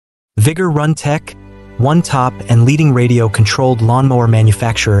Vigor Run Tech, one top and leading radio-controlled lawnmower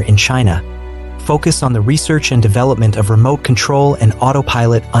manufacturer in China, focus on the research and development of remote control and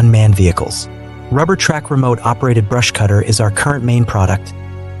autopilot unmanned vehicles. Rubber track remote-operated brush cutter is our current main product,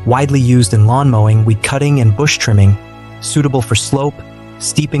 widely used in lawn mowing, weed cutting, and bush trimming, suitable for slope,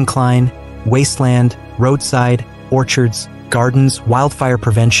 steep incline, wasteland, roadside, orchards, gardens, wildfire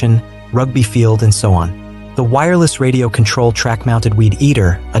prevention, rugby field, and so on. The wireless radio control track-mounted weed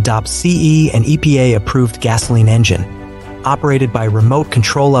eater adopts CE and EPA-approved gasoline engine, operated by remote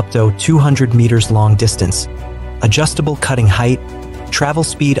control up to 200 meters long distance, adjustable cutting height, travel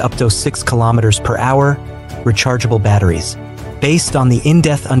speed up to 6 kilometers per hour, rechargeable batteries. Based on the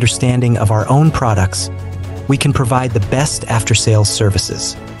in-depth understanding of our own products, we can provide the best after-sales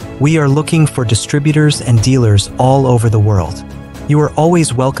services. We are looking for distributors and dealers all over the world. You are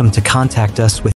always welcome to contact us with